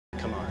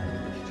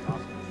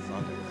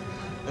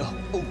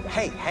Oh,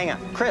 hey, hang on.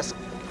 Chris,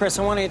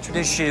 I want to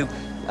introduce you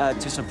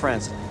to some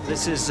friends.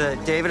 This is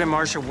David and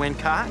Marcia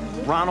Wincott,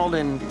 Ronald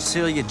and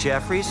Celia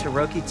Jeffries,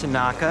 Hiroki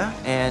Tanaka,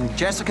 and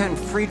Jessica and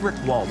Friedrich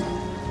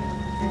Waldman.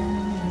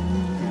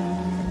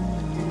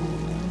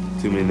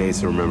 Too many names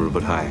to remember,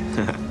 but hi.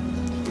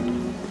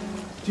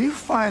 Do you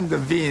find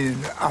that being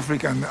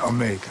African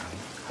American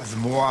has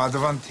more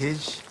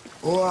advantage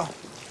or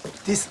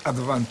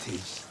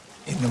disadvantage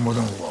in the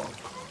modern world?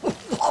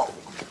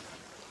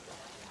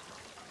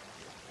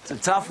 It's a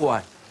tough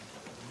one.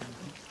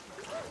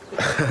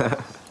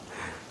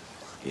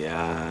 Yeah,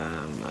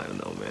 I don't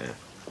know, man.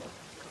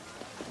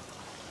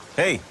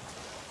 Hey.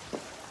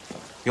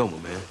 Yo, my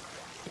man.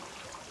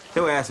 They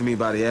were asking me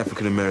about the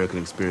African-American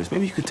experience.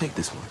 Maybe you could take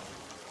this one.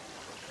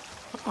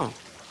 Oh.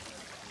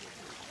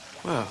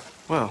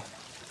 Well,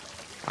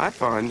 I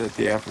find that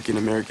the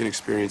African-American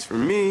experience for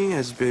me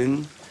has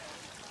been,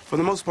 for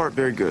the most part,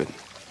 very good.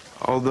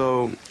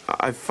 Although,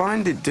 I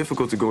find it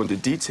difficult to go into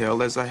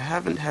detail as I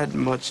haven't had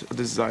much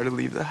desire to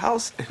leave the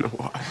house in a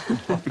while.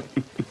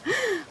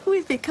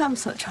 We've become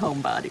such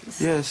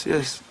homebodies. Yes,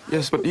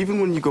 but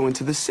even when you go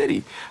into the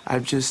city,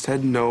 I've just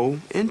had no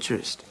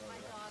interest.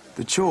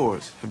 The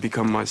chores have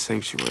become my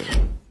sanctuary.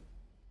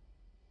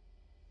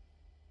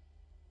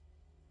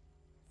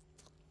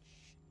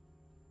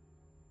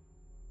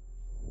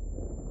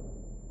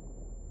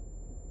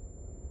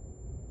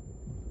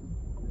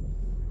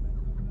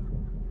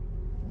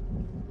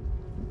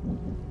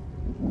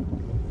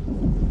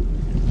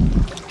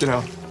 Get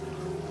out.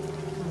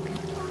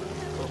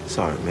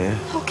 Sorry, man.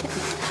 Okay.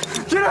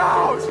 Get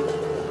out!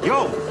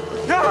 Yo!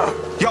 Yeah!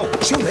 Yo,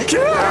 chill, man.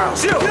 Get out!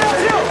 Chill!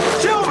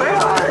 Chill,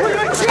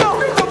 man! Chill!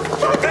 Get the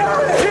fuck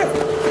out of here!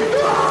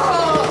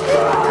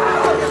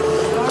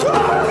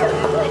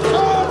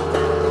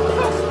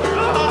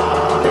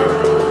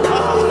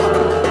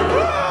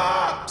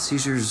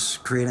 Seizures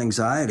create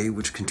anxiety,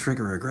 which can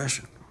trigger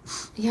aggression.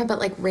 Yeah, but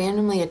like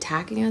randomly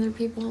attacking other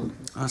people?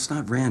 Oh, it's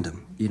not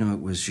random. You know,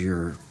 it was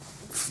your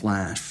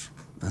flash.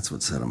 That's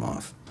what set him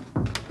off.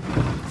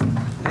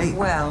 Hey.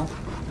 Well,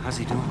 How's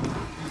he doing?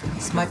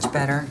 he's much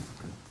better.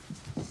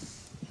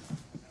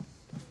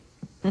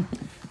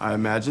 I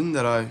imagine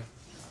that I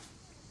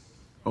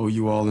owe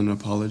you all an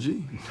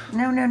apology.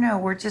 No.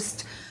 We're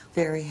just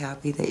very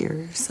happy that you're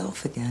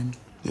yourself again.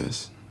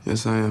 Yes,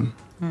 I am.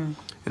 And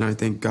I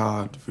thank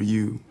God for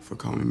you for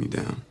calming me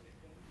down.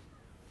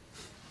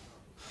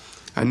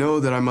 I know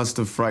that I must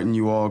have frightened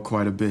you all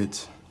quite a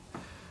bit,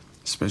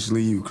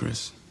 especially you,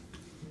 Chris.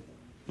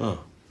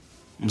 Oh,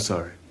 I'm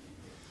sorry.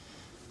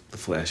 The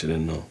Flash, I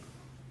didn't know.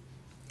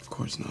 Of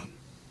course not.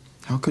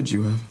 How could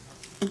you have?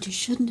 And you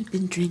shouldn't have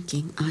been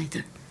drinking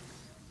either.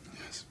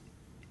 Yes.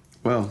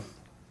 Well,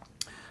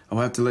 I'll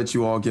have to let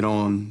you all get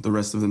on the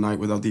rest of the night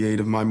without the aid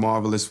of my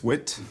marvelous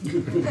wit.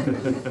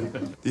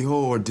 The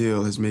whole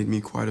ordeal has made me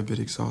quite a bit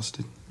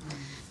exhausted.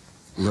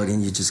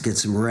 Logan, you just get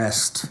some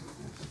rest.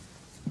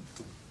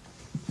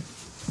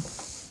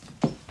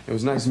 It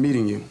was nice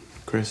meeting you,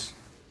 Chris.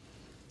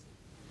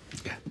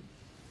 Yeah.